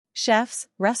Chefs,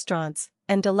 restaurants,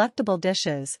 and delectable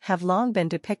dishes have long been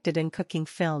depicted in cooking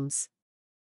films.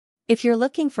 If you're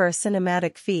looking for a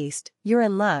cinematic feast, you're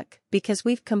in luck, because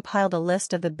we've compiled a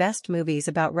list of the best movies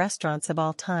about restaurants of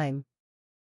all time.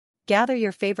 Gather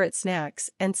your favorite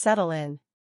snacks and settle in.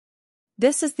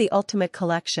 This is the ultimate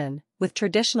collection, with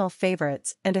traditional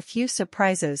favorites and a few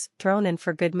surprises thrown in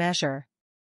for good measure.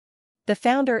 The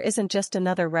Founder isn't just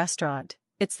another restaurant,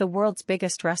 it's the world's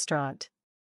biggest restaurant.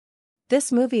 This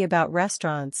movie about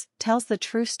restaurants tells the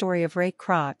true story of Ray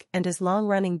Kroc and his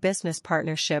long-running business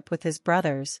partnership with his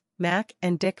brothers, Mac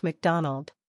and Dick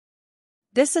McDonald.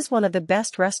 This is one of the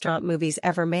best restaurant movies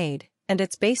ever made, and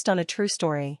it's based on a true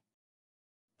story.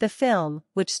 The film,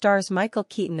 which stars Michael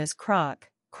Keaton as Kroc,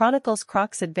 chronicles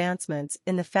Kroc's advancements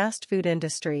in the fast food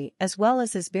industry as well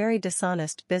as his very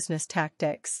dishonest business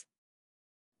tactics.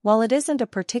 While it isn't a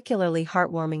particularly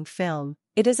heartwarming film,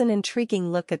 it is an intriguing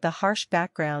look at the harsh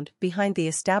background behind the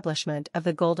establishment of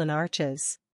the Golden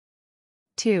Arches.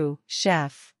 2.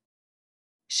 Chef.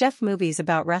 Chef movies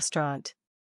about restaurant.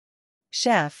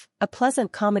 Chef, a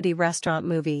pleasant comedy restaurant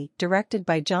movie directed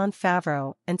by Jon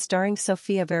Favreau and starring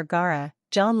Sofia Vergara,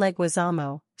 John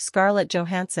Leguizamo, Scarlett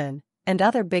Johansson, and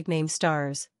other big-name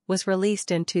stars, was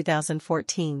released in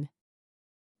 2014.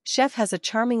 Chef has a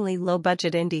charmingly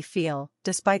low-budget indie feel,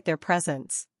 despite their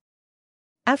presence.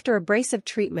 After abrasive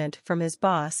treatment from his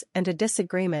boss and a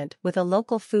disagreement with a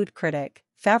local food critic,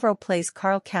 Favreau plays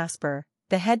Carl Casper,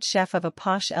 the head chef of a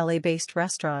posh LA-based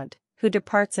restaurant, who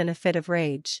departs in a fit of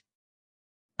rage.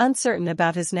 Uncertain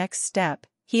about his next step,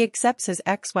 he accepts his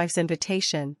ex-wife's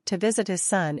invitation to visit his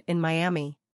son in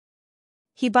Miami.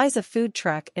 He buys a food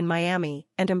truck in Miami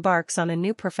and embarks on a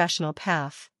new professional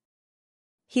path.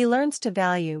 He learns to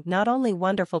value not only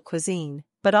wonderful cuisine,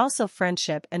 but also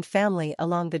friendship and family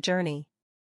along the journey.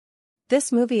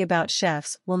 This movie about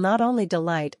chefs will not only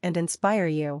delight and inspire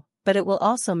you, but it will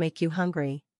also make you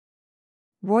hungry.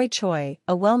 Roy Choi,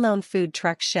 a well-known food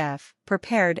truck chef,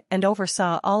 prepared and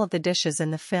oversaw all of the dishes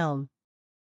in the film.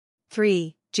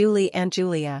 3. Julie and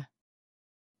Julia.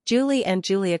 Julie and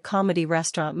Julia comedy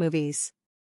restaurant movies.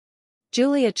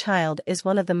 Julia Child is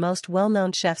one of the most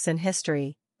well-known chefs in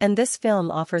history, and this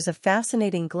film offers a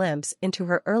fascinating glimpse into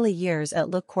her early years at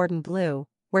Le Cordon Bleu,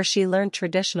 where she learned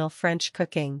traditional French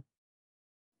cooking.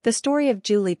 The story of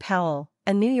Julie Powell,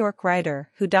 a New York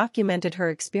writer who documented her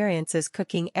experiences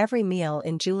cooking every meal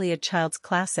in Julia Child's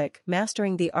classic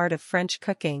Mastering the Art of French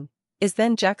Cooking, is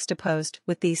then juxtaposed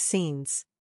with these scenes.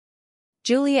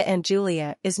 Julia and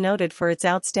Julia is noted for its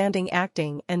outstanding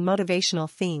acting and motivational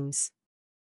themes.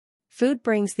 Food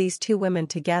brings these two women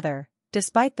together,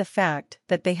 despite the fact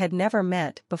that they had never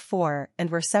met before and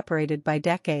were separated by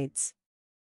decades.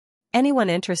 Anyone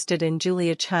interested in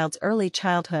Julia Child's early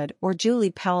childhood or Julie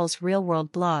Powell's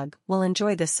real-world blog will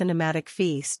enjoy this cinematic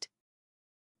feast.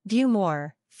 View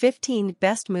more: 15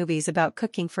 best movies about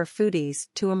cooking for foodies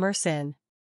to immerse in.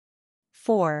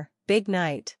 4. Big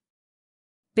Night.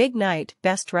 Big Night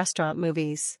best restaurant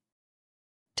movies.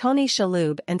 Tony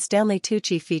Shalhoub and Stanley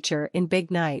Tucci feature in Big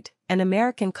Night, an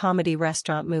American comedy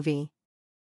restaurant movie.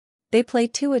 They play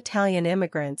two Italian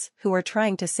immigrants who are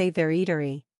trying to save their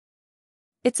eatery.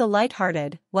 It's a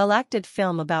light-hearted, well-acted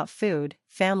film about food,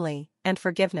 family, and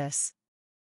forgiveness.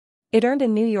 It earned a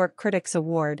New York Critics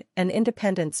Award, an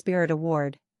Independent Spirit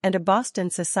Award, and a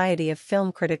Boston Society of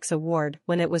Film Critics Award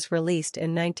when it was released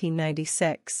in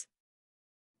 1996.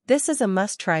 This is a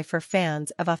must-try for fans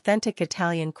of authentic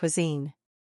Italian cuisine.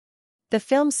 The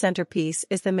film's centerpiece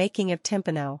is the making of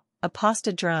timpano, a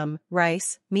pasta drum,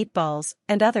 rice, meatballs,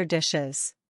 and other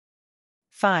dishes.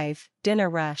 5. Dinner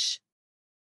Rush.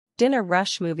 Dinner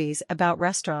Rush movies about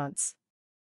restaurants.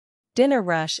 Dinner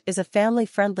Rush is a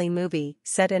family-friendly movie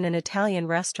set in an Italian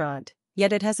restaurant,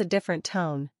 yet it has a different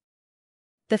tone.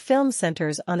 The film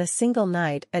centers on a single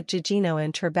night at Gigino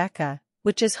in Tribeca,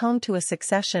 which is home to a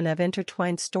succession of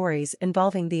intertwined stories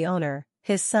involving the owner,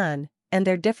 his son, and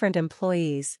their different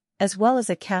employees, as well as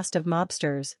a cast of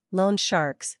mobsters, loan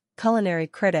sharks, culinary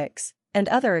critics, and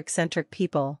other eccentric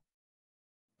people.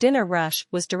 Dinner Rush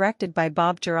was directed by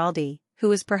Bob Giraldi,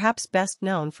 who is perhaps best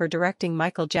known for directing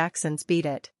Michael Jackson's Beat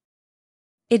It.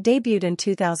 It debuted in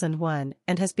 2001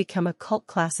 and has become a cult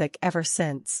classic ever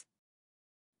since.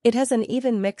 It has an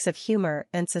even mix of humor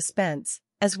and suspense,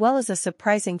 as well as a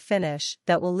surprising finish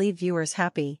that will leave viewers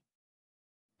happy.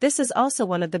 This is also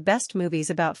one of the best movies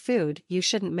about food you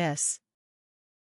shouldn't miss.